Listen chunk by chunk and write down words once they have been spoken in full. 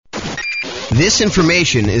This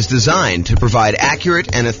information is designed to provide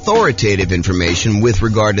accurate and authoritative information with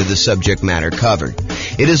regard to the subject matter covered.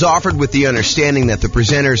 It is offered with the understanding that the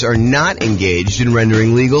presenters are not engaged in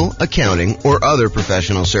rendering legal, accounting, or other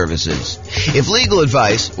professional services. If legal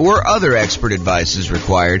advice or other expert advice is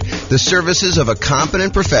required, the services of a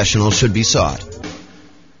competent professional should be sought.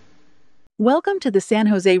 Welcome to the San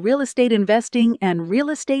Jose Real Estate Investing and Real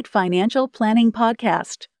Estate Financial Planning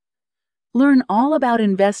Podcast. Learn all about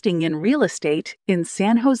investing in real estate in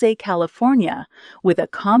San Jose, California, with a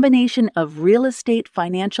combination of real estate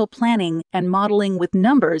financial planning and modeling with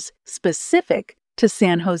numbers specific to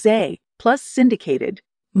San Jose, plus syndicated,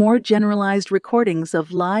 more generalized recordings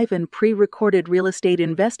of live and pre-recorded real estate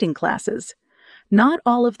investing classes, not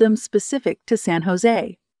all of them specific to San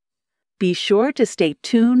Jose. Be sure to stay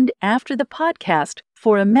tuned after the podcast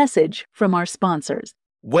for a message from our sponsors.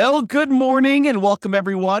 Well, good morning and welcome,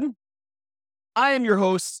 everyone. I am your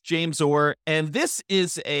host, James Orr, and this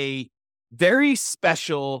is a very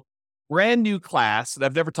special, brand new class that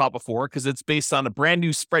I've never taught before because it's based on a brand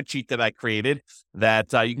new spreadsheet that I created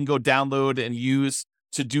that you can go download and use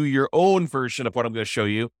to do your own version of what I'm going to show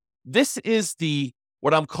you. This is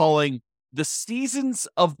what I'm calling the Seasons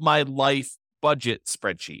of My Life budget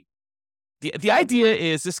spreadsheet. The idea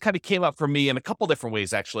is this kind of came up for me in a couple different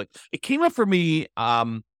ways, actually. It came up for me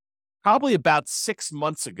probably about 6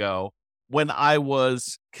 months ago when I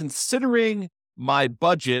was considering my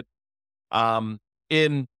budget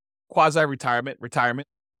in quasi-retirement.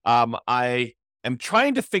 I am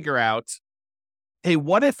trying to figure out, hey,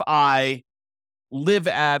 what if I live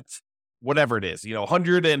at whatever it is,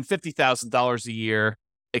 $150,000 a year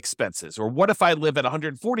expenses, or what if I live at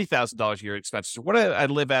 $140,000 a year expenses, or what if I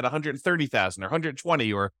live at $130,000 or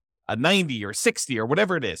 120 or a 90 or 60 or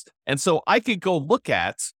whatever it is. And so I could go look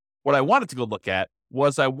at what I wanted to go look at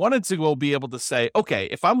was I wanted to go be able to say, okay,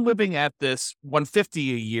 if I'm living at this $150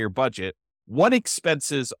 a year budget, what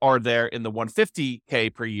expenses are there in the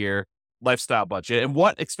 $150K per year lifestyle budget? And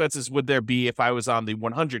what expenses would there be if I was on the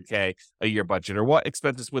 $100K a year budget? Or what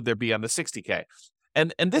expenses would there be on the $60K?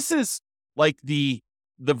 And this is like the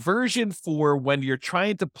version for when you're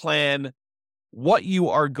trying to plan what you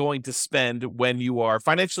are going to spend when you are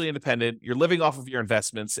financially independent, you're living off of your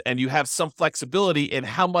investments, and you have some flexibility in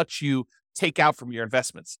how much you take out from your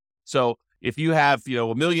investments. So if you have,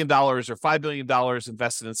 $1 million or $5 million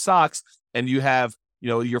invested in stocks, and you have,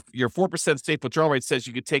 your 4% safe withdrawal rate says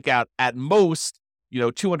you could take out at most,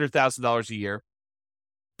 $200,000 a year.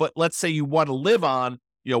 But let's say you want to live on,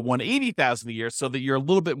 $180,000 a year so that you're a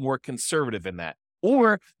little bit more conservative in that.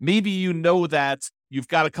 Or maybe you know that you've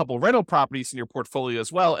got a couple rental properties in your portfolio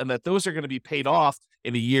as well, and that those are going to be paid off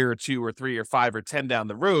in a year or 2 or 3 or 5 or 10 down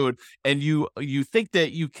the road. And you think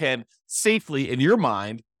that you can safely, in your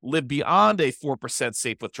mind, live beyond a 4%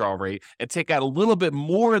 safe withdrawal rate and take out a little bit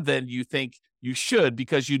more than you think you should,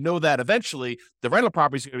 because you know that eventually the rental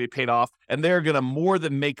properties are going to be paid off and they're going to more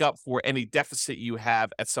than make up for any deficit you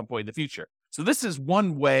have at some point in the future. So this is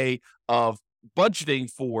one way of budgeting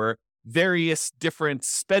for various different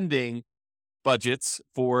spending budgets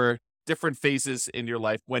for different phases in your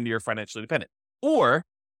life when you're financially independent. Or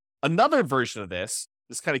another version of this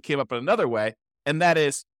kind of came up in another way, and that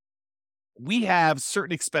is we have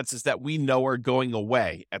certain expenses that we know are going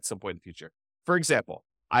away at some point in the future. For example,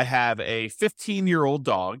 I have a 15-year-old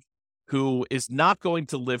dog who is not going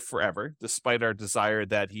to live forever, despite our desire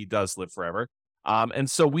that he does live forever. And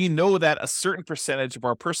so we know that a certain percentage of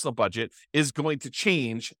our personal budget is going to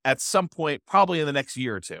change at some point, probably in the next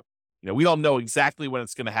year or two. We don't know exactly when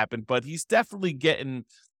it's going to happen, but he's definitely getting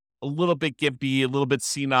a little bit gimpy, a little bit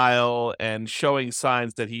senile, and showing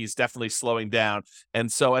signs that he's definitely slowing down.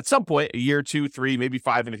 And so at some point, a year, 2, 3, maybe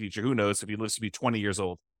 5 in the future, who knows if he lives to be 20 years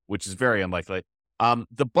old, which is very unlikely.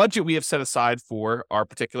 The budget we have set aside for our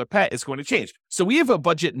particular pet is going to change. So we have a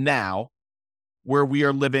budget now where we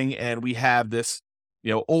are living and we have this,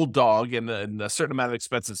 old dog and a certain amount of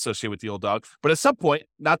expenses associated with the old dog. But at some point,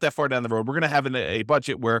 not that far down the road, we're going to have a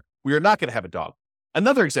budget where we are not going to have a dog.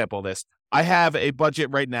 Another example of this, I have a budget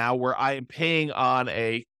right now where I am paying on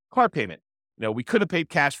a car payment. We could have paid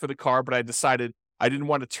cash for the car, but I decided I didn't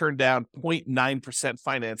want to turn down 0.9%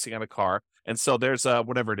 financing on a car. And so there's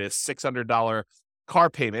whatever it is, $600 car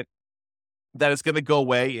payment that is going to go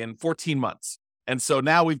away in 14 months. And so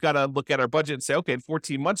now we've got to look at our budget and say, okay, in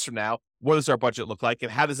 14 months from now, what does our budget look like?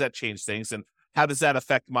 And how does that change things? And how does that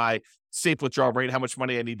affect my safe withdrawal rate, how much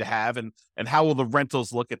money I need to have, and how will the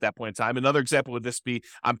rentals look at that point in time? Another example would this be,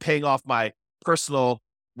 I'm paying off my personal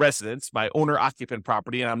residence, my owner-occupant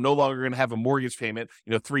property, and I'm no longer going to have a mortgage payment,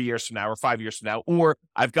 3 years from now or 5 years from now. Or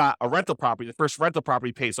I've got a rental property. The first rental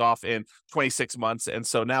property pays off in 26 months. And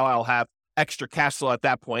so now I'll have extra cash flow at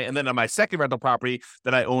that point. And then on my second rental property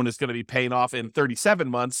that I own is going to be paying off in 37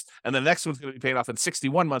 months. And the next one's going to be paying off in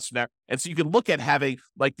 61 months from now. And so you can look at having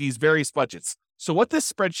like these various budgets. So what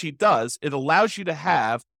this spreadsheet does, it allows you to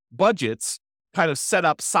have budgets kind of set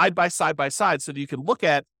up side by side so that you can look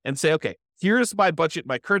at and say, okay, here's my budget,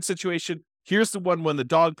 my current situation. Here's the one when the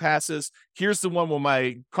dog passes. Here's the one when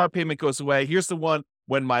my car payment goes away. Here's the one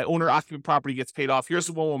when my owner-occupant property gets paid off. Here's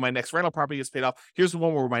the one when my next rental property gets paid off. Here's the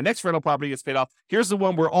one where my next rental property gets paid off. Here's the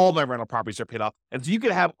one where all my rental properties are paid off. And so you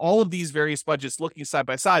can have all of these various budgets looking side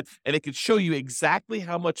by side, and it can show you exactly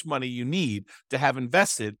how much money you need to have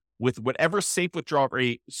invested with whatever safe withdrawal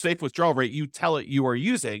rate you tell it you are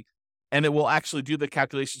using. And it will actually do the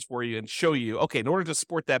calculations for you and show you, okay, in order to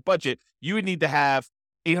support that budget, you would need to have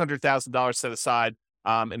 $800,000 set aside,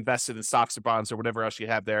 invested in stocks or bonds or whatever else you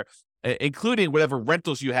have there, including whatever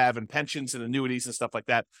rentals you have and pensions and annuities and stuff like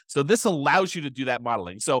that. So this allows you to do that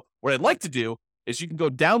modeling. So what I'd like to do is you can go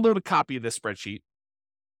download a copy of this spreadsheet.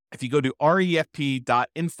 If you go to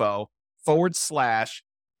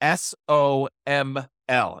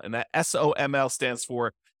refp.info/SOML, and that SOML stands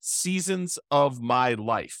for Seasons of My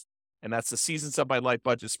Life. And that's the Seasons of My Life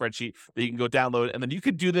budget spreadsheet that you can go download. And then you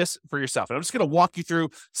could do this for yourself. And I'm just going to walk you through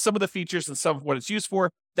some of the features and some of what it's used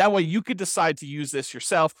for. That way you could decide to use this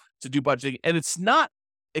yourself to do budgeting. And it's not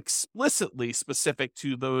explicitly specific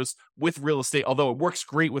to those with real estate, although it works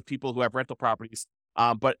great with people who have rental properties.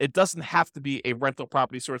 But it doesn't have to be a rental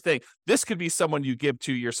property sort of thing. This could be someone you give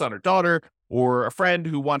to your son or daughter or a friend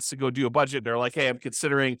who wants to go do a budget. They're like, hey, I'm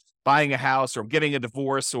considering buying a house, or I'm getting a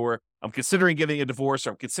divorce, or I'm considering getting a divorce,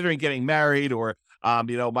 or I'm considering getting married, or,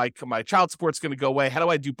 my child support's going to go away. How do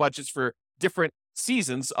I do budgets for different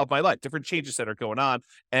seasons of my life, different changes that are going on?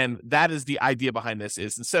 And that is the idea behind this,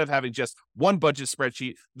 is instead of having just one budget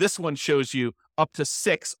spreadsheet, this one shows you up to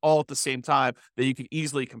 6 all at the same time that you can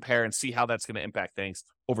easily compare and see how that's going to impact things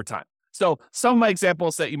over time. So some of my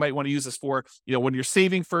examples that you might want to use this for, when you're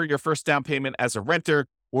saving for your first down payment as a renter,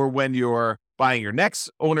 or when you're buying your next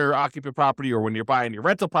owner-occupant property, or when you're buying your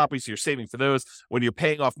rental property, so you're saving for those. When you're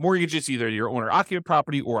paying off mortgages, either your owner-occupant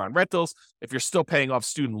property or on rentals. If you're still paying off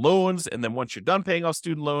student loans, and then once you're done paying off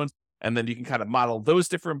student loans, and then you can kind of model those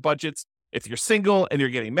different budgets. If you're single and you're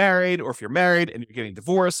getting married, or if you're married and you're getting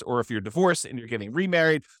divorced, or if you're divorced and you're getting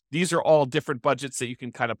remarried, these are all different budgets that you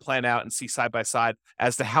can kind of plan out and see side by side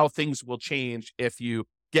as to how things will change if you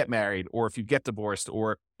get married, or if you get divorced,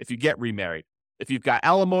 or if you get remarried. If you've got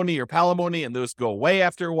alimony or palimony and those go away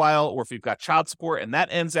after a while, or if you've got child support and that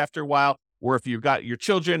ends after a while, or if you've got your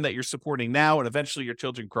children that you're supporting now and eventually your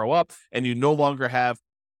children grow up and you no longer have,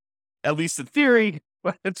 at least in theory,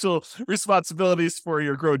 financial responsibilities for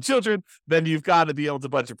your grown children, then you've got to be able to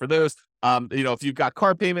budget for those. If you've got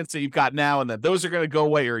car payments that you've got now and then those are going to go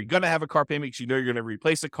away, or you're going to have a car payment because you're going to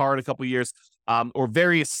replace a car in a couple of years, or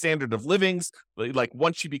various standard of livings. Like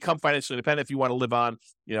once you become financially independent, if you want to live on,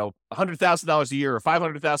 $100,000 a year, or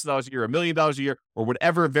 $500,000 a year, $1 million a year, or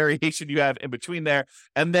whatever variation you have in between there.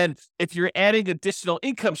 And then if you're adding additional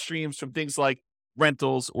income streams from things like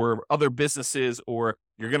rentals or other businesses, or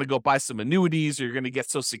you're going to go buy some annuities, or you're going to get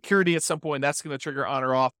Social Security at some point, that's going to trigger on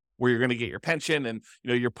or off, where you're going to get your pension. And,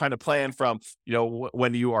 you're kind of plan from,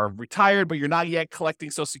 when you are retired, but you're not yet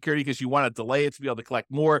collecting Social Security because you want to delay it to be able to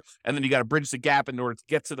collect more. And then you got to bridge the gap in order to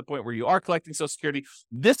get to the point where you are collecting Social Security.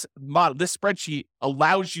 This spreadsheet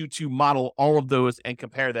allows you to model all of those and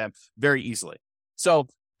compare them very easily. So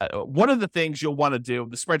one of the things you'll want to do,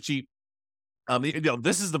 the spreadsheet,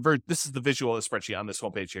 this is the visual of the spreadsheet on this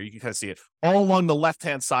homepage here. You can kind of see it all along the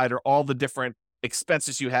left-hand side are all the different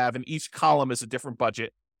expenses you have, and each column is a different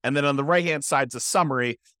budget. And then on the right-hand side is a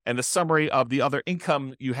summary, and the summary of the other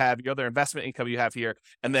income you have, your other investment income you have here.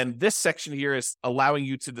 And then this section here is allowing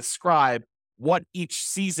you to describe what each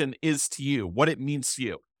season is to you, what it means to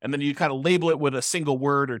you. And then you kind of label it with a single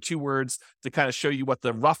word or 2 words to kind of show you what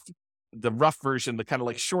the rough version, the kind of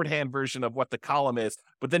like shorthand version of what the column is.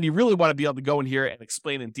 But then you really want to be able to go in here and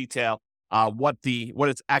explain in detail what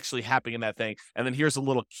is actually happening in that thing. And then here's a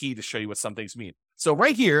little key to show you what some things mean. So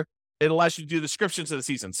right here, it allows you to do descriptions of the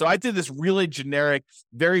season. So I did this really generic,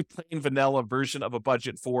 very plain vanilla version of a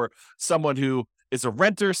budget for someone who is a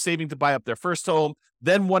renter saving to buy up their first home.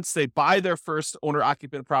 Then once they buy their first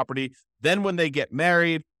owner-occupant property, then when they get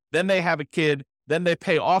married, then they have a kid, then they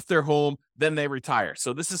pay off their home, then they retire.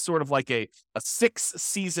 So this is sort of like a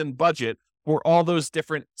 6-season budget for all those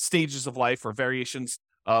different stages of life, or variations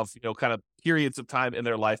of, kind of periods of time in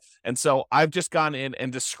their life. And so I've just gone in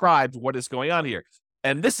and described what is going on here.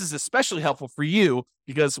 And this is especially helpful for you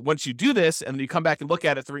because once you do this and you come back and look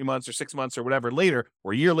at it 3 months or 6 months or whatever later,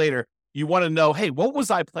 or a year later, you want to know, hey, what was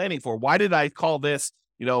I planning for? Why did I call this,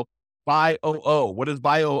 buy OO. What does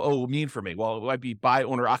buy OO mean for me? Well, it might be buy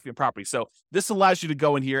owner occupant property. So this allows you to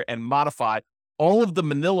go in here and modify. All of the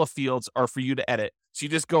manila fields are for you to edit. So you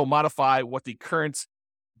just go modify what the current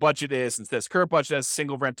budget is. And says current budget as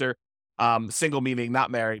single renter, single meaning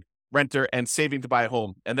not married, renter, and saving to buy a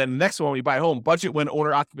home. And then the next one, when you buy a home, budget when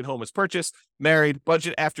owner occupant home is purchased, married,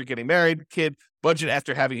 budget after getting married, kid, budget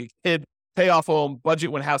after having a kid, pay off home, budget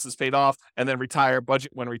when house is paid off, and then retire,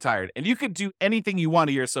 budget when retired. And you can do anything you want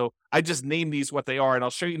here. So I just named these what they are, and I'll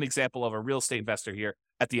show you an example of a real estate investor here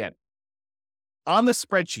at the end. On the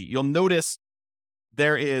spreadsheet, you'll notice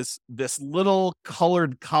there is this little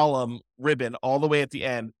colored column ribbon all the way at the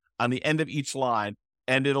end, on the end of each line,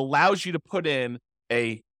 and it allows you to put in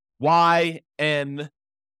a Y, N,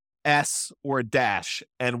 S, or a dash.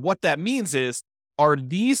 And what that means is, are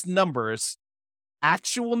these numbers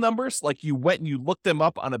actual numbers, like you went and you looked them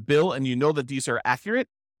up on a bill and you know that these are accurate?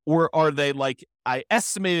 Or are they like, I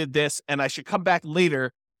estimated this and I should come back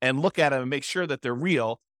later and look at them and make sure that they're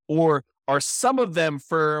real? Or are some of them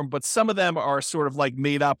firm, but some of them are sort of like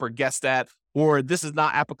made up or guessed at, or this is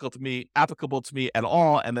not applicable to me at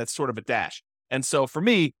all, and that's sort of a dash. And so for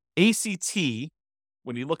me, ACT,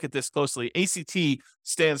 when you look at this closely, ACT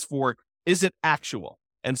stands for, is it actual?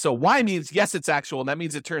 And so Y means, yes, it's actual. And that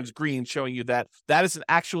means it turns green, showing you that that is an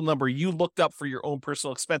actual number you looked up for your own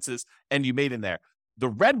personal expenses and you made in there. The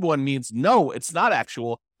red one means, no, it's not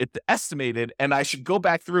actual. It's estimated. And I should go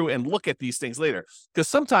back through and look at these things later. Because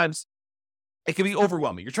sometimes it can be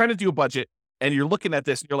overwhelming. You're trying to do a budget and you're looking at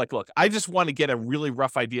this and you're like, look, I just want to get a really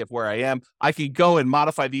rough idea of where I am. I can go and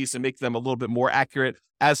modify these and make them a little bit more accurate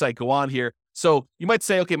as I go on here. So you might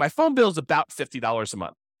say, okay, my phone bill is about $50 a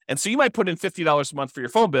month. And so you might put in $50 a month for your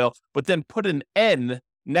phone bill, but then put an N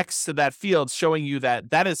next to that field showing you that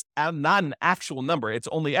that is not an actual number. It's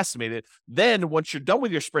only estimated. Then once you're done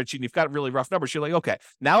with your spreadsheet and you've got really rough numbers, you're like, okay,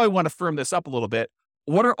 now I want to firm this up a little bit.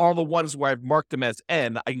 What are all the ones where I've marked them as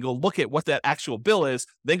N? I can go look at what that actual bill is,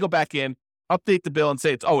 then go back in, update the bill and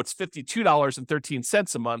say it's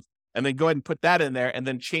 $52.13 a month. And then go ahead and put that in there and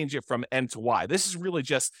then change it from N to Y. This is really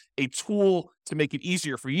just a tool to make it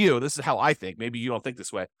easier for you. This is how I think. Maybe you don't think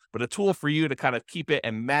this way, but a tool for you to kind of keep it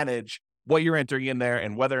and manage what you're entering in there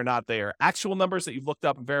and whether or not they are actual numbers that you've looked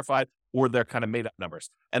up and verified or they're kind of made up numbers.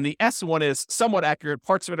 And the S one is somewhat accurate.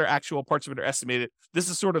 Parts of it are actual, parts of it are estimated. This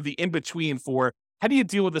is sort of the in-between for how do you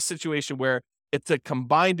deal with a situation where it's a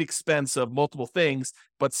combined expense of multiple things,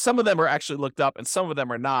 but some of them are actually looked up and some of them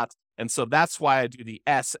are not. And so that's why I do the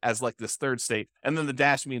S as like this third state. And then the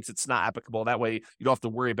dash means it's not applicable. That way you don't have to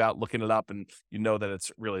worry about looking it up and you know that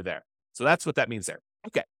it's really there. So that's what that means there.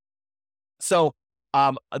 Okay. So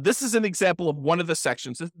this is an example of one of the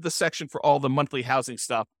sections. This is the section for all the monthly housing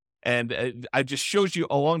stuff. And I just showed you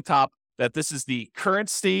along top that this is the current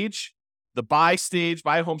stage, the buy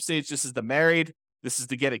home stage. This is the married. This is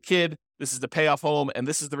to get a kid. This is the pay off home. And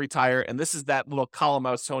this is the retire. And this is that little column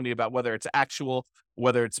I was telling you about, whether it's actual,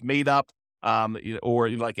 whether it's made up, or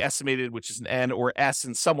like estimated, which is an N, or S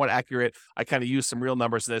and somewhat accurate. I kind of use some real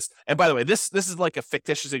numbers in this. And by the way, this is like a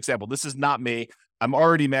fictitious example. This is not me. I'm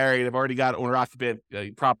already married. I've already got owner occupant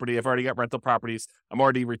property. I've already got rental properties. I'm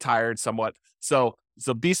already retired somewhat. So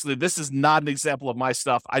basically, this is not an example of my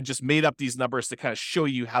stuff. I just made up these numbers to kind of show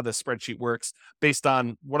you how the spreadsheet works based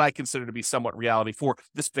on what I consider to be somewhat reality for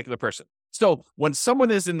this particular person. So when someone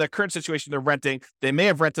is in the current situation, they're renting, they may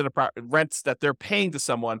have rented rents that they're paying to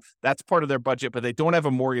someone. That's part of their budget, but they don't have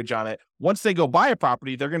a mortgage on it. Once they go buy a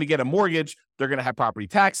property, they're going to get a mortgage. They're going to have property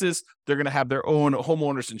taxes. They're going to have their own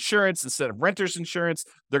homeowner's insurance instead of renter's insurance.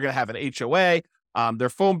 They're going to have an HOA. Their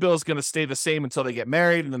phone bill is going to stay the same until they get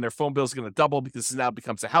married, and then their phone bill is going to double because it now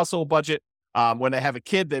becomes a household budget. When they have a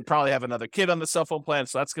kid, they probably have another kid on the cell phone plan,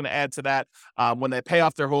 so that's going to add to that. When they pay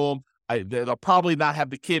off their home, they'll probably not have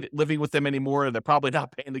the kid living with them anymore. They're probably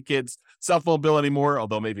not paying the kid's cell phone bill anymore,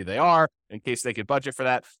 although maybe they are, in case they could budget for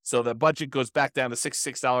that. So the budget goes back down to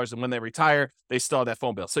 $66, and when they retire, they still have that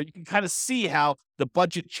phone bill. So you can kind of see how the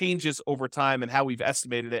budget changes over time and how we've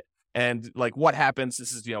estimated it. And like what happens,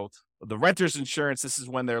 this is, the renter's insurance. This is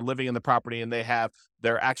when they're living in the property and they have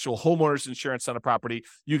their actual homeowner's insurance on the property.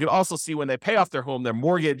 You can also see when they pay off their home, their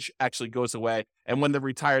mortgage actually goes away. And when they're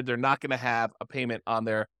retired, they're not going to have a payment on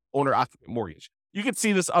their owner occupant mortgage. You can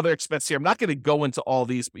see this other expense here. I'm not going to go into all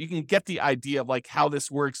these, but you can get the idea of like how this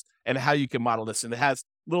works and how you can model this. And it has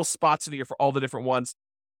little spots in here for all the different ones.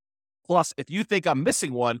 Plus, if you think I'm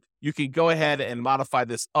missing one, you can go ahead and modify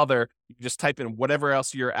this other. You can just type in whatever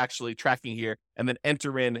else you're actually tracking here and then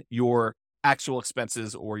enter in your actual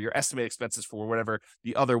expenses or your estimated expenses for whatever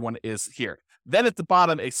the other one is here. Then at the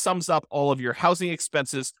bottom, it sums up all of your housing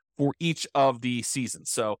expenses for each of the seasons.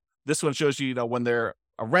 So this one shows you, when they're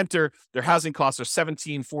a renter, their housing costs are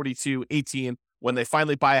 17, 42, 18. When they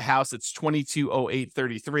finally buy a house, it's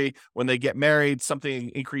 220833. When they get married, something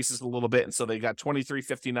increases a little bit, and so they got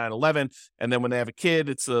 235911. And then when they have a kid,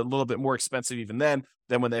 it's a little bit more expensive even then.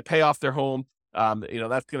 Then when they pay off their home,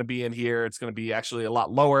 that's going to be in here. It's going to be actually a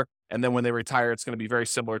lot lower. And then when they retire, it's going to be very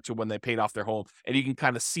similar to when they paid off their home. And you can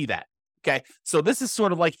kind of see that. Okay. So this is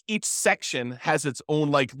sort of like each section has its own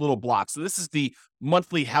like little block. So this is the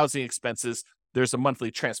monthly housing expenses. There's a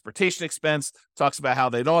monthly transportation expense. Talks about how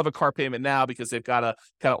they don't have a car payment now because they've got a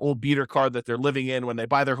kind of old beater car that they're living in. When they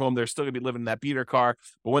buy their home, they're still going to be living in that beater car.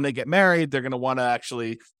 But when they get married, they're going to want to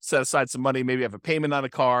actually set aside some money, maybe have a payment on a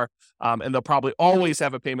car. And they'll probably always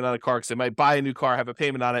have a payment on a car because they might buy a new car, have a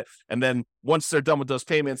payment on it. And then once they're done with those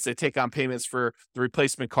payments, they take on payments for the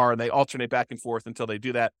replacement car and they alternate back and forth until they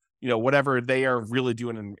do that. Whatever they are really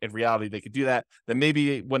doing in reality, they could do that. Then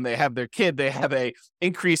maybe when they have their kid, they have a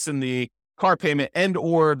increase in the car payment and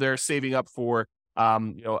or they're saving up for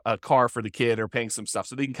a car for the kid or paying some stuff.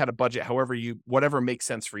 So they can kind of budget whatever makes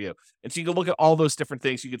sense for you. And so you can look at all those different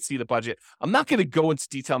things. You can see the budget. I'm not going to go into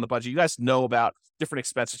detail on the budget. You guys know about different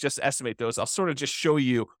expenses. Just estimate those. I'll sort of just show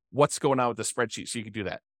you what's going on with the spreadsheet so you can do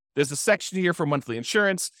that. There's a section here for monthly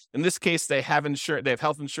insurance. In this case, they have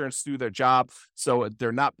health insurance through their job. So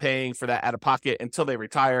they're not paying for that out of pocket until they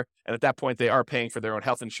retire. And at that point, they are paying for their own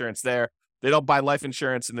health insurance there. They don't buy life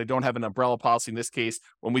insurance and they don't have an umbrella policy in this case.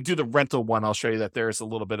 When we do the rental one, I'll show you that there's a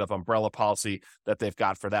little bit of umbrella policy that they've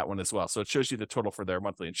got for that one as well. So it shows you the total for their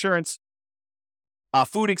monthly insurance.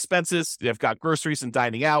 Food expenses, they've got groceries and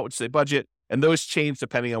dining out, which they budget. And those change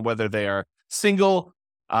depending on whether they are single,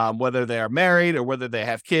 whether they are married, or whether they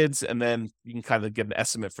have kids. And then you can kind of get an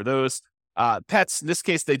estimate for those. Pets, in this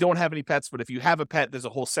case, they don't have any pets, but if you have a pet, there's a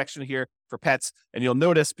whole section here for pets. And you'll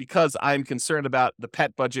notice because I'm concerned about the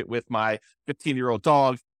pet budget with my 15-year-old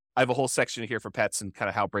dog, I have a whole section here for pets and kind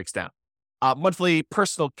of how it breaks down. Monthly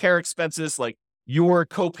personal care expenses like your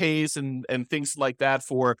copays and things like that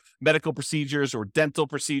for medical procedures or dental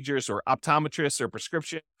procedures or optometrists or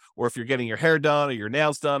prescription, or if you're getting your hair done or your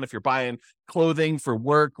nails done, if you're buying clothing for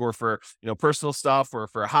work or for personal stuff or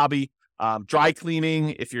for a hobby. Dry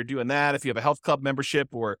cleaning, if you're doing that, if you have a health club membership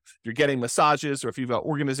or you're getting massages or if you've got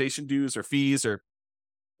organization dues or fees or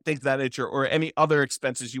things of that nature, or any other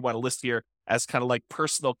expenses you want to list here as kind of like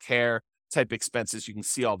personal care type expenses, you can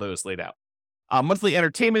see all those laid out. Monthly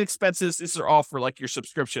entertainment expenses, these are all for like your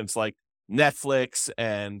subscriptions like Netflix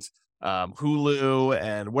and Hulu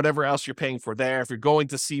and whatever else you're paying for there. If you're going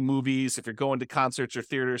to see movies, if you're going to concerts or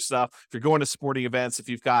theater stuff, if you're going to sporting events, if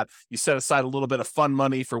you set aside a little bit of fun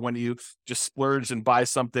money for when you just splurge and buy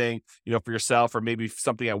something, for yourself or maybe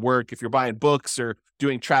something at work, if you're buying books or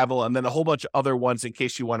doing travel, and then a whole bunch of other ones in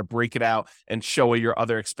case you want to break it out and show where your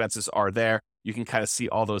other expenses are there. You can kind of see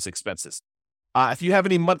all those expenses. If you have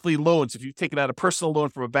any monthly loans, if you've taken out a personal loan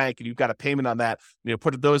from a bank and you've got a payment on that,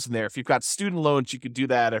 put those in there. If you've got student loans, you could do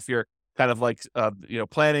that. If you're kind of like,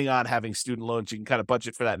 planning on having student loans, you can kind of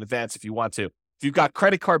budget for that in advance if you want to. If you've got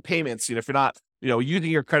credit card payments, if you're not, using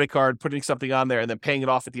your credit card, putting something on there and then paying it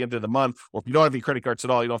off at the end of the month, or if you don't have any credit cards at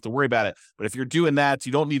all, you don't have to worry about it. But if you're doing that,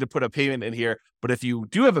 you don't need to put a payment in here. But if you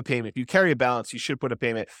do have a payment, if you carry a balance, you should put a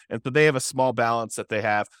payment. And so they have a small balance that they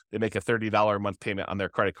have. They make a $30 a month payment on their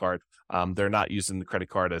credit card. They're not using the credit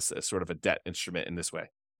card as sort of a debt instrument in this way.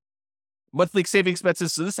 Monthly saving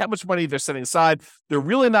expenses. So this is how much money they're setting aside. They're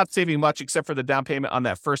really not saving much except for the down payment on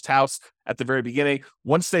that first house at the very beginning.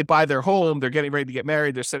 Once they buy their home, they're getting ready to get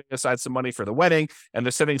married. They're setting aside some money for the wedding, and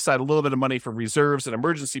they're setting aside a little bit of money for reserves and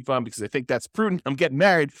emergency fund because they think that's prudent. I'm getting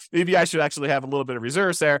married. Maybe I should actually have a little bit of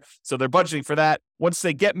reserves there. So they're budgeting for that. Once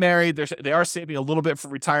they get married, they are saving a little bit for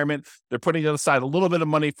retirement. They're putting aside a little bit of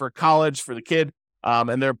money for college for the kid.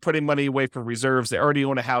 And they're putting money away for reserves. They already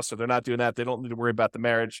own a house, so they're not doing that. They don't need to worry about the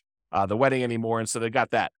marriage, the wedding anymore. And so they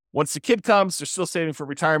got that. Once the kid comes, they're still saving for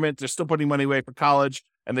retirement. They're still putting money away for college,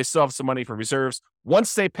 and they still have some money for reserves.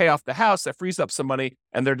 Once they pay off the house, that frees up some money,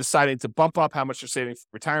 and they're deciding to bump up how much they're saving for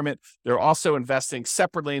retirement. They're also investing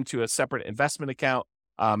separately into a separate investment account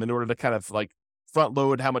in order to kind of like front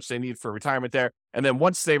load how much they need for retirement there. And then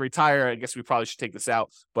once they retire, I guess we probably should take this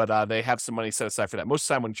out, but they have some money set aside for that. Most of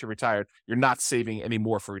the time when you're retired, you're not saving any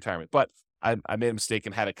more for retirement. But I made a mistake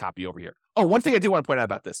and had a copy over here. Oh, one thing I do want to point out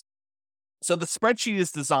about this. So the spreadsheet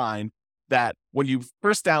is designed that when you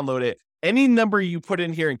first download it, any number you put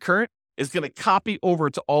in here in current is going to copy over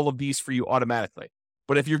to all of these for you automatically.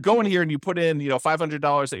 But if you're going here and you put in,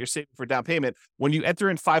 $500 that you're saving for down payment, when you enter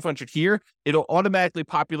in 500 here, it'll automatically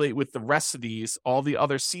populate with the rest of these, all the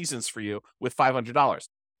other seasons for you with $500.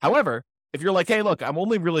 However, if you're like, hey, look, I'm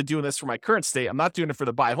only really doing this for my current state, I'm not doing it for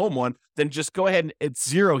the buy home one, then just go ahead and it's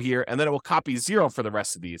 0 here, and then it will copy 0 for the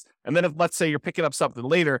rest of these. And then if, let's say you're picking up something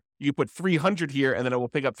later, you put 300 here, and then it will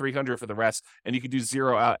pick up 300 for the rest, and you can do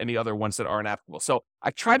 0 out any other ones that aren't applicable. So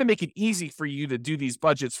I try to make it easy for you to do these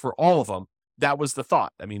budgets for all of them. That was the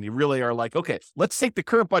thought. I mean, you really are like, okay, let's take the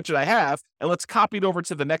current budget I have and let's copy it over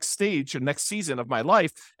to the next stage or next season of my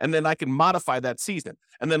life. And then I can modify that season.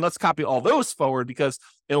 And then let's copy all those forward, because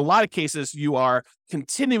in a lot of cases, you are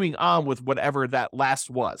continuing on with whatever that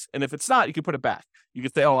last was. And if it's not, you can put it back. You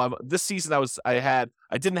could say, oh, this season I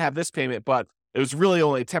didn't have this payment, but it was really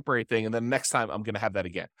only a temporary thing. And then next time I'm going to have that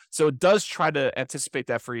again. So it does try to anticipate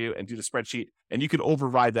that for you and do the spreadsheet, and you can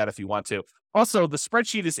override that if you want to. Also, the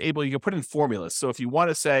spreadsheet is able, you can put in formulas. So if you want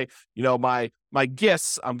to say, my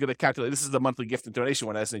gifts, I'm going to calculate, this is the monthly gift and donation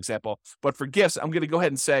one as an example. But for gifts, I'm going to go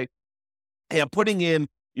ahead and say, hey, I'm putting in,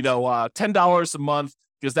 $10 a month,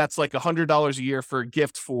 because that's like $100 a year for a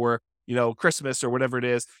gift for, Christmas or whatever it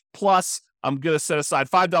is. Plus, I'm going to set aside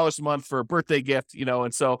 $5 a month for a birthday gift,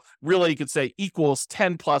 and so really you could say equals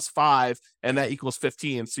 10 plus 5, and that equals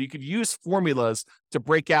 15. So you could use formulas to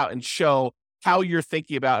break out and show how you're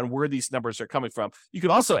thinking about and where these numbers are coming from. You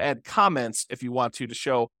can also add comments if you want to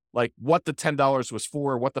show like what the $10 was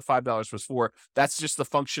for, what the $5 was for. That's just the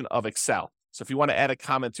function of Excel. So if you want to add a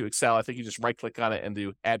comment to Excel, I think you just right click on it and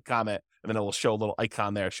do add comment, and then it will show a little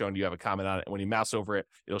icon there showing you have a comment on it. And when you mouse over it,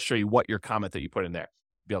 it'll show you what your comment that you put in there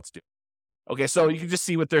be able to do. Okay, so you can just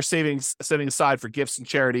see what they're setting aside for gifts and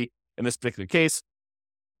charity in this particular case.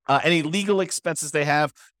 Any legal expenses they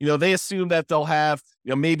have, they assume that they'll have,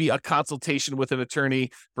 maybe a consultation with an attorney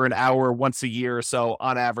for an hour once a year or so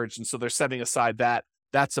on average. And so they're setting aside that.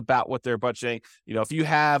 That's about what they're budgeting. If you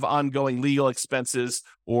have ongoing legal expenses,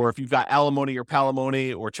 or if you've got alimony or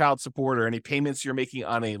palimony or child support, or any payments you're making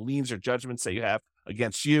on any liens or judgments that you have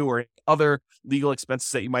against you, or other legal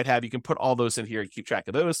expenses that you might have, you can put all those in here and keep track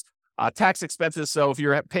of those. Tax expenses. So if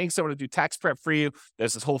you're paying someone to do tax prep for you,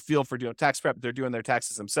 there's this whole field for doing tax prep. They're doing their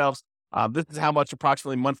taxes themselves. This is how much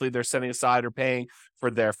approximately monthly they're setting aside or paying for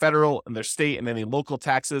their federal and their state and any local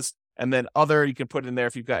taxes. And then other, you can put in there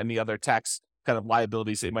if you've got any other tax kind of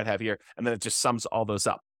liabilities that you might have here. And then it just sums all those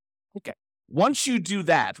up. Okay. Once you do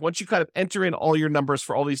that, once you kind of enter in all your numbers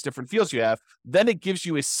for all these different fields you have, then it gives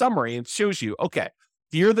you a summary and shows you, okay,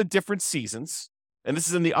 here are the different seasons. And this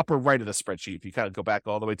is in the upper right of the spreadsheet. If you kind of go back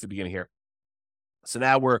all the way to the beginning here. So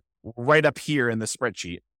now we're right up here in the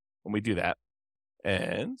spreadsheet when we do that.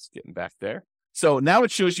 And it's getting back there. So now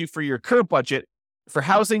it shows you for your current budget. For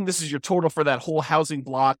housing, this is your total for that whole housing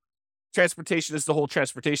block. Transportation is the whole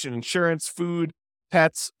transportation, insurance, food,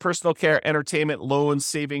 pets, personal care, entertainment, loans,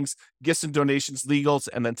 savings, gifts and donations, legals,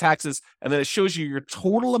 and then taxes. And then it shows you your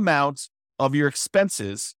total amount of your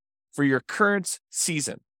expenses for your current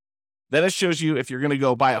season. Then it shows you if you're going to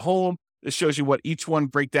go buy a home, it shows you what each one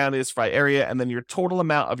breakdown is by area, and then your total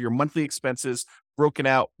amount of your monthly expenses broken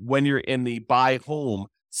out when you're in the buy home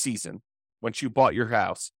season, once you bought your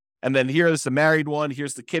house. And then here's the married one,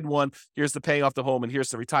 here's the kid one, here's the paying off the home, and here's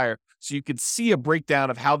the retire. So you can see a breakdown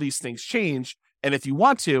of how these things change. And if you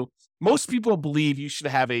want to, most people believe you should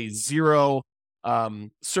have a 0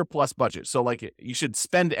 surplus budget. So like you should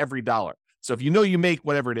spend every dollar. So if you make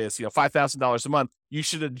whatever it is, $5,000 a month, you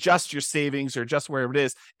should adjust your savings or adjust wherever it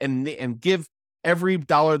is and give every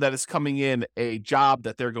dollar that is coming in a job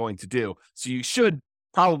that they're going to do. So you should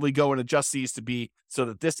probably go and adjust these to be so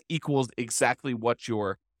that this equals exactly what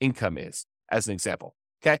your income is, as an example.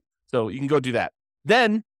 Okay. So you can go do that.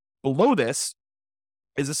 Then below this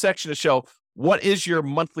is a section to show what is your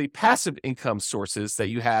monthly passive income sources that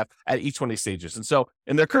you have at each one of these stages. And so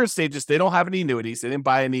in their current stages, they don't have any annuities. They didn't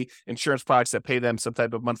buy any insurance products that pay them some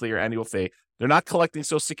type of monthly or annual fee. They're not collecting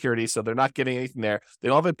Social Security, so they're not getting anything there. They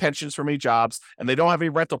don't have any pensions from any jobs, and they don't have any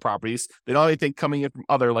rental properties. They don't have anything coming in from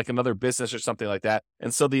another business or something like that.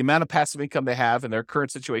 And so the amount of passive income they have in their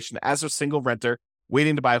current situation as a single renter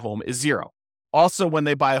waiting to buy a home is 0. Also, when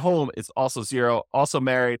they buy a home, it's also 0. Also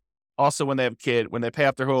married. Also, when they have a kid, when they pay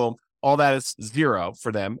off their home, all that is 0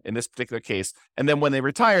 for them in this particular case. And then when they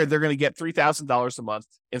retire, they're going to get $3,000 a month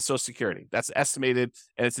in Social Security. That's estimated,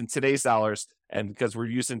 and it's in today's dollars. And because we're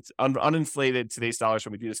using uninflated today's dollars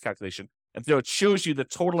when we do this calculation. And so it shows you the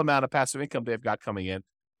total amount of passive income they've got coming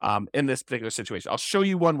in this particular situation. I'll show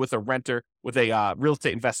you one with a renter, with a real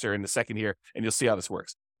estate investor in a second here, and you'll see how this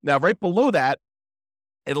works. Now, right below that,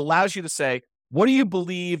 it allows you to say, what do you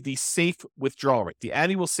believe the safe withdrawal rate, the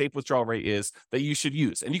annual safe withdrawal rate is that you should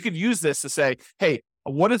use? And you could use this to say, hey,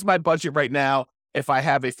 what is my budget right now? if I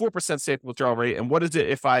have a 4% safe withdrawal rate? And what is it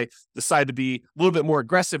if I decide to be a little bit more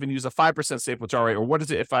aggressive and use a 5% safe withdrawal rate? Or what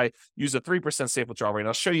is it if I use a 3% safe withdrawal rate? And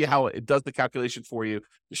I'll show you how it does the calculation for you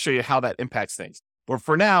to show you how that impacts things. But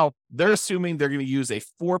for now, they're assuming they're going to use a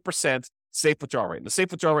 4% safe withdrawal rate. And the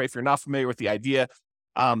safe withdrawal rate, if you're not familiar with the idea,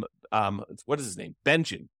 what is his name?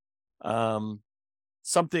 Benjamin.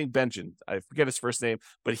 Something Benjamin. I forget his first name,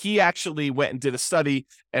 but he actually went and did a study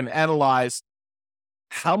and analyzed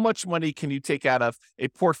how much money can you take out of a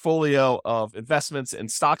portfolio of investments in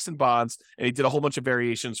stocks and bonds. And he did a whole bunch of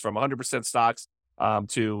variations from 100% stocks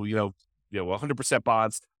to 100%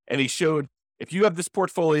 bonds. And he showed if you have this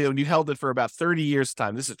portfolio and you held it for about 30 years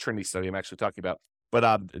time, this is a Trinity study I'm actually talking about,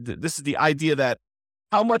 but this is the idea that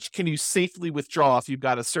how much can you safely withdraw if you've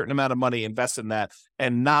got a certain amount of money invested in that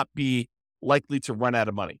and not be likely to run out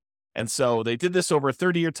of money. And so they did this over a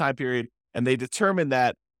 30-year time period, and they determined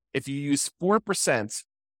that if you use 4%,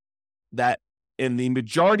 that in the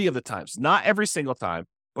majority of the times, not every single time,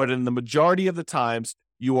 but in the majority of the times,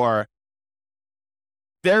 you are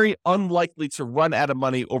very unlikely to run out of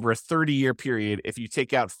money over a 30-year period if you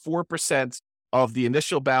take out 4% of the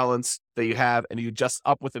initial balance that you have and you adjust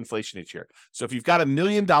up with inflation each year. So if you've got $1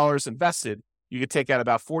 million invested, you could take out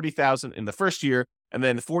about $40,000 in the first year, and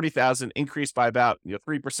then $40,000 increased by about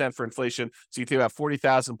 3% for inflation. So you think about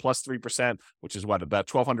 $40,000 plus 3%, which is what, about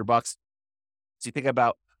 $1,200. So you think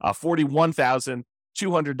about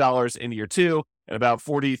 $41,200 in year two, and about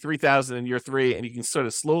 $43,000 in year three, and you can sort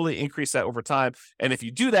of slowly increase that over time. And if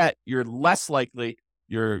you do that, you're less likely,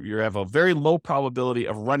 you have a very low probability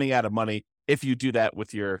of running out of money if you do that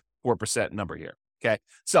with your 4% number here. Okay,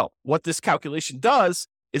 so what this calculation does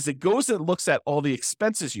is it goes and looks at all the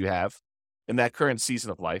expenses you have in that current season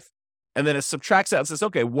of life, and then it subtracts out and says,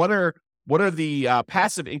 okay, what are the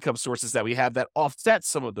passive income sources that we have that offset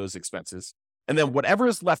some of those expenses? And then whatever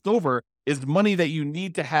is left over is money that you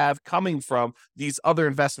need to have coming from these other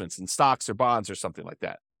investments in stocks or bonds or something like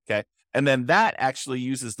that. Okay, and then that actually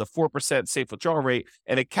uses the 4% safe withdrawal rate,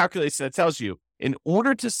 and it calculates and it tells you in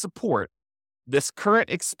order to support this current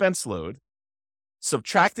expense load,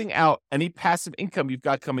 subtracting out any passive income you've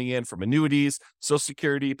got coming in from annuities, Social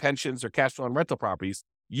Security, pensions, or cash flow and rental properties,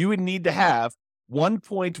 you would need to have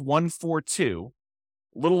 $1.142, a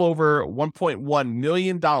little over $1.1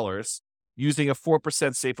 million using a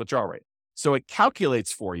 4% safe withdrawal rate. So it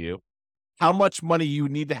calculates for you how much money you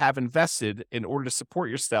need to have invested in order to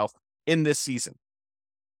support yourself in this season.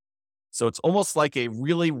 So it's almost like a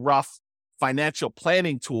really rough financial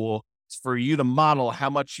planning tool for you to model how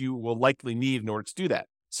much you will likely need in order to do that.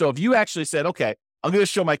 So if you actually said, okay, I'm going to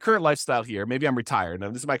show my current lifestyle here. Maybe I'm retired. Now,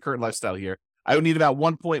 this is my current lifestyle here. I would need about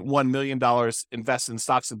 $1.1 million invested in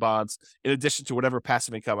stocks and bonds in addition to whatever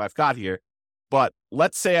passive income I've got here. But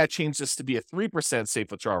let's say I change this to be a 3%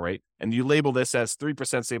 safe withdrawal rate, and you label this as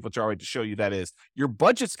 3% safe withdrawal rate to show you that is. Your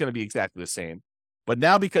budget's going to be exactly the same. But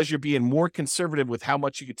now because you're being more conservative with how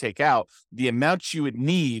much you could take out, the amount you would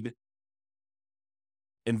need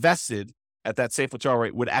invested at that safe withdrawal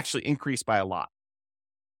rate would actually increase by a lot.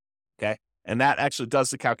 Okay. And that actually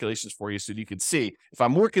does the calculations for you so you can see if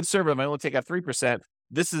I'm more conservative, I only take out 3%,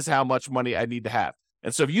 this is how much money I need to have.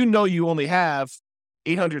 And so if you know you only have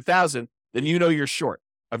 $800,000, then you know you're short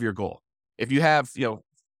of your goal. If you have, $2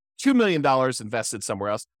 million invested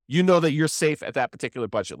somewhere else, you know that you're safe at that particular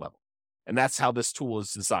budget level. And that's how this tool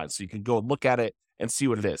is designed. So you can go and look at it and see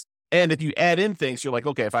what it is. And if you add in things, you're like,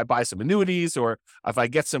 okay, if I buy some annuities or if I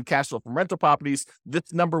get some cash flow from rental properties,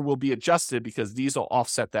 this number will be adjusted because these will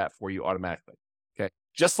offset that for you automatically. Okay.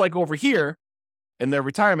 Just like over here in their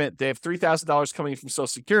retirement, they have $3,000 coming from Social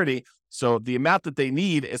Security. So the amount that they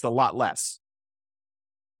need is a lot less.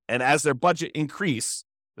 And as their budget increase,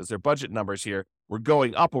 as their budget numbers here were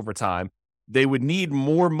going up over time, they would need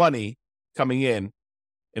more money coming in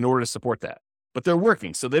order to support that. But they're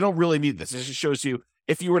working, so they don't really need this. It just shows you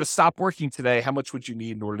if you were to stop working today, how much would you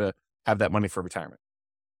need in order to have that money for retirement?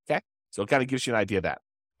 Okay, so it kind of gives you an idea of that.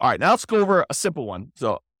 All right, now let's go over a simple one.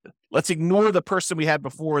 So let's ignore the person we had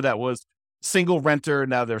before that was single renter.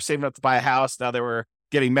 Now they're saving up to buy a house. Now they were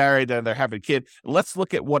getting married and they're having a kid. And let's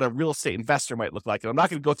look at what a real estate investor might look like. And I'm not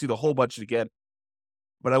going to go through the whole budget again,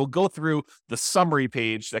 but I will go through the summary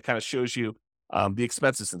page that kind of shows you the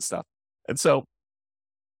expenses and stuff. And so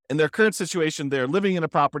in their current situation, they're living in a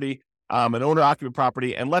property, an owner-occupant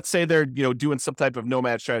property, and let's say they're doing some type of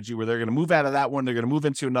nomad strategy where they're going to move out of that one, they're going to move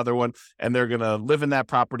into another one, and they're going to live in that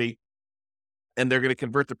property, and they're going to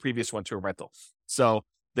convert the previous one to a rental. So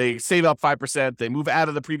They save up 5%, they move out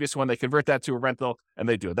of the previous one, they convert that to a rental, and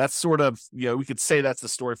they do it. That's sort of, we could say that's the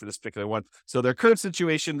story for this particular one. So their current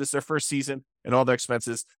situation, this is their first season and all their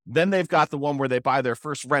expenses. Then they've got the one where they buy their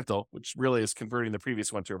first rental, which really is converting the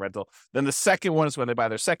previous one to a rental. Then the second one is when they buy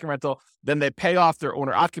their second rental. Then they pay off their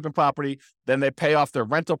owner-occupant property. Then they pay off their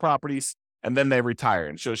rental properties, and then they retire.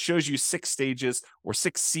 And so it shows you 6 stages or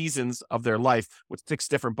 6 seasons of their life with 6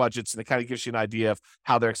 different budgets, and it kind of gives you an idea of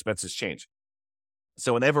how their expenses change.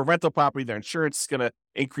 So when they have a rental property, their insurance is going to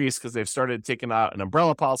increase because they've started taking out an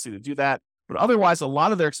umbrella policy to do that. But otherwise, a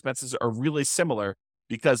lot of their expenses are really similar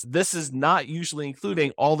because this is not usually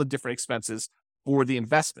including all the different expenses for the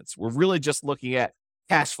investments. We're really just looking at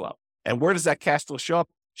cash flow. And where does that cash flow show up?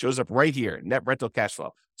 Shows up right here, net rental cash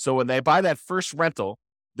flow. So when they buy that first rental,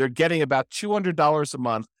 they're getting about $200 a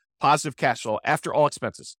month positive cash flow after all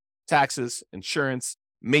expenses, taxes, insurance,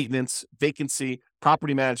 maintenance, vacancy,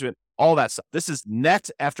 property management, all that stuff. This is net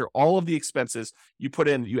after all of the expenses you put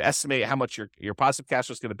in. You estimate how much your positive cash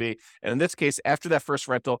flow is going to be. And in this case, after that first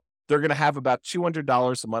rental, they're going to have about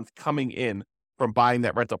 $200 a month coming in from buying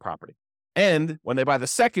that rental property. And when they buy the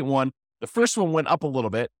second one, the first one went up a little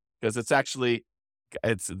bit because it's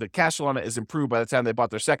the cash flow on it is improved by the time they bought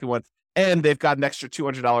their second one. And they've got an extra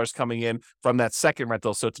 $200 coming in from that second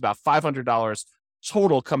rental. So it's about $500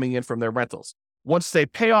 total coming in from their rentals. Once they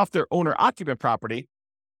pay off their owner-occupant property,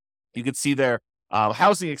 you can see their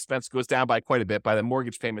housing expense goes down by quite a bit by the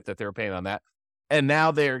mortgage payment that they were paying on that. And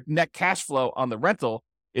now their net cash flow on the rental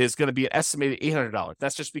is going to be an estimated $800.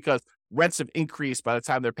 That's just because rents have increased by the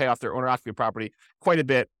time they pay off their owner-occupant property quite a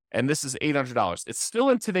bit. And this is $800. It's still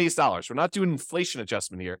in today's dollars. We're not doing inflation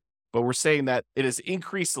adjustment here, but we're saying that it has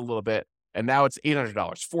increased a little bit. And now it's $800,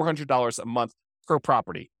 $400 a month per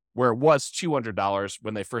property, where it was $200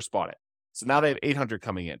 when they first bought it. So now they have $800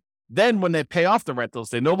 coming in. Then when they pay off the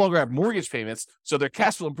rentals, they no longer have mortgage payments. So their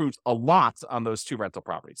cash flow improves a lot on those 2 rental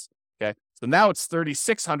properties. Okay. So now it's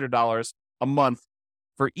 $3,600 a month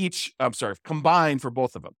for each, combined for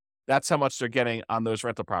both of them. That's how much they're getting on those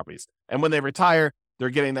rental properties. And when they retire, they're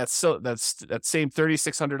getting that same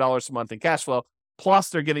 $3,600 a month in cash flow, plus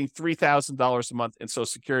they're getting $3,000 a month in Social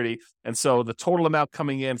Security. And so the total amount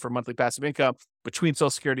coming in for monthly passive income between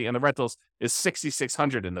Social Security and the rentals is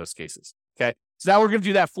 $6,600 in those cases. Okay. So now we're going to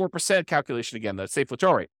do that 4% calculation again, the safe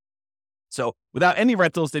withdrawal rate. So without any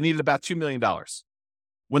rentals, they needed about $2 million.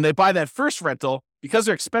 When they buy that first rental, because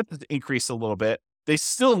their expenses increase a little bit, they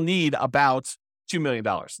still need about $2 million,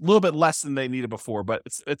 a little bit less than they needed before, but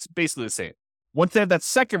it's basically the same. Once they have that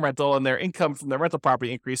second rental and their income from their rental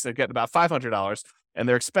property increase, they're getting about $500, and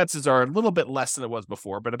their expenses are a little bit less than it was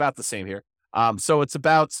before, but about the same here. So it's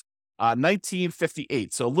about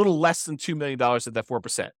 $1,958, so a little less than $2 million at that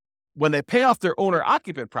 4%. When they pay off their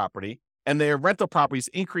owner-occupant property and their rental properties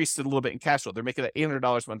increased a little bit in cash flow, they're making that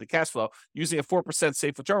 $800 monthly cash flow using a 4%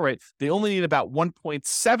 safe withdrawal rate. They only need about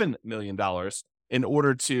 $1.7 million in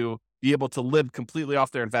order to be able to live completely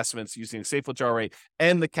off their investments using a safe withdrawal rate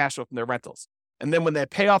and the cash flow from their rentals. And then when they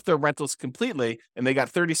pay off their rentals completely and they got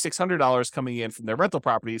 $3,600 coming in from their rental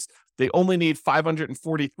properties, they only need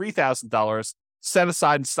 $543,000 set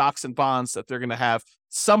aside in stocks and bonds that they're going to have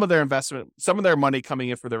some of their investment, some of their money coming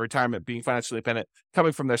in for their retirement, being financially independent,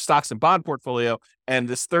 coming from their stocks and bond portfolio, and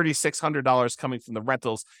this $3,600 coming from the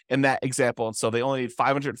rentals in that example. And so they only need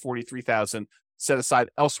 $543,000 set aside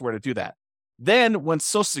elsewhere to do that. Then when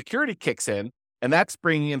Social Security kicks in, and that's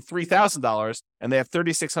bringing in $3,000, and they have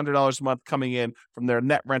 $3,600 a month coming in from their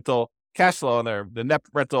net rental cash flow on net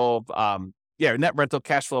rental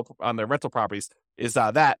cash flow on their rental properties is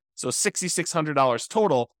that. So $6,600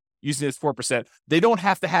 total using this 4%. They don't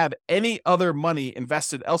have to have any other money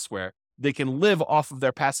invested elsewhere. They can live off of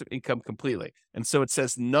their passive income completely. And so it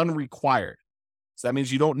says none required. So that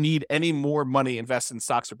means you don't need any more money invested in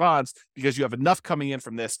stocks or bonds because you have enough coming in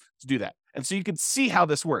from this to do that. And so you can see how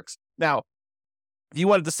this works. Now, if you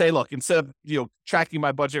wanted to say, look, instead of tracking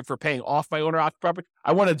my budget for paying off my owner-occupied property,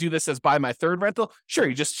 I want to do this as buy my third rental. Sure,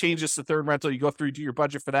 you just change this to third rental. You go through, do your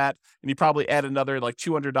budget for that, and you probably add another like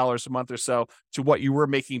 $200 a month or so to what you were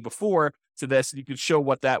making before to this, and you can show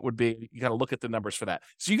what that would be. You kind of look at the numbers for that.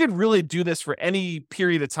 So you could really do this for any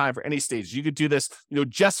period of time, for any stage. You could do this,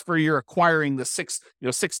 just for your acquiring the six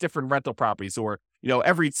different rental properties, or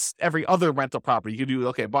every other rental property. You could do,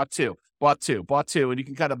 okay, bought two, and you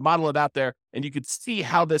can kind of model it out there, and you could see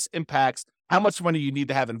how this impacts how much money you need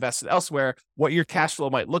to have invested elsewhere, what your cash flow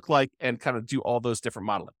might look like, and kind of do all those different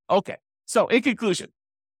modeling. Okay, so in conclusion,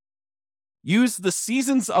 use the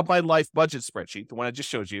Seasons of My Life budget spreadsheet, the one I just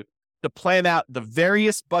showed you, to plan out the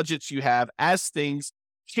various budgets you have as things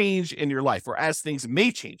change in your life, or as things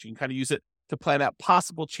may change. You can kind of use it to plan out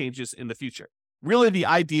possible changes in the future. Really, the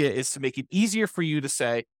idea is to make it easier for you to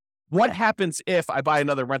say, what happens if I buy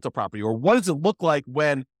another rental property? Or what does it look like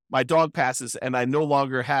when my dog passes and I no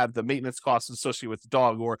longer have the maintenance costs associated with the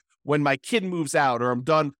dog? Or when my kid moves out, or I'm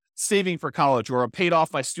done saving for college, or I'm paid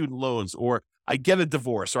off my student loans, or I get a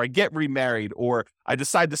divorce, or I get remarried, or I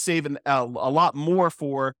decide to save a lot more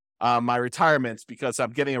for my retirement because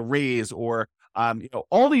I'm getting a raise, or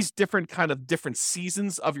all these different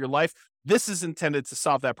seasons of your life. This is intended to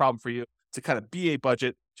solve that problem for you, to kind of be a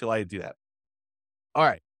budget to allow you to do that. All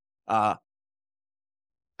right.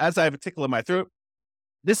 As I have a tickle in my throat,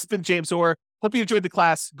 this has been James Orr. Hope you enjoyed the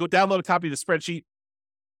class. Go download a copy of the spreadsheet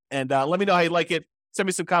and let me know how you like it. Send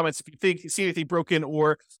me some comments if you see anything broken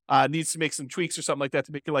or needs to make some tweaks or something like that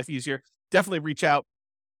to make your life easier. Definitely reach out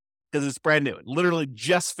because it's brand new. Literally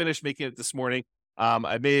just finished making it this morning.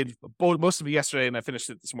 I made most of it yesterday and I finished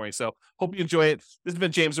it this morning. So hope you enjoy it. This has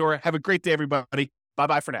been James Orr. Have a great day, everybody.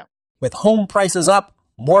 Bye-bye for now. With home prices up,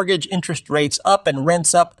 mortgage interest rates up, and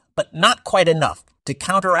rents up, but not quite enough to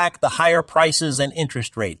counteract the higher prices and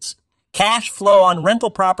interest rates. Cash flow on rental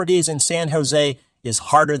properties in San Jose is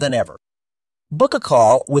harder than ever. Book a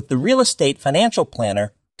call with the Real Estate Financial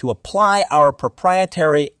Planner to apply our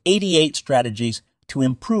proprietary 88 strategies to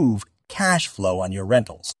improve cash flow on your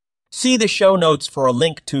rentals. See the show notes for a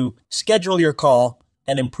link to schedule your call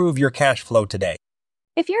and improve your cash flow today.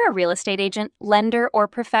 If you're a real estate agent, lender, or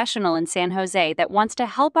professional in San Jose that wants to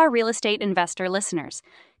help our real estate investor listeners,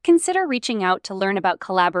 consider reaching out to learn about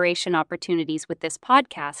collaboration opportunities with this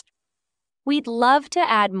podcast. We'd love to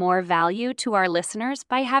add more value to our listeners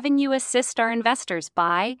by having you assist our investors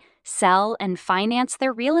buy, sell, and finance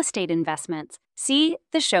their real estate investments. See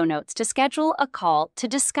the show notes to schedule a call to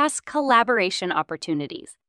discuss collaboration opportunities.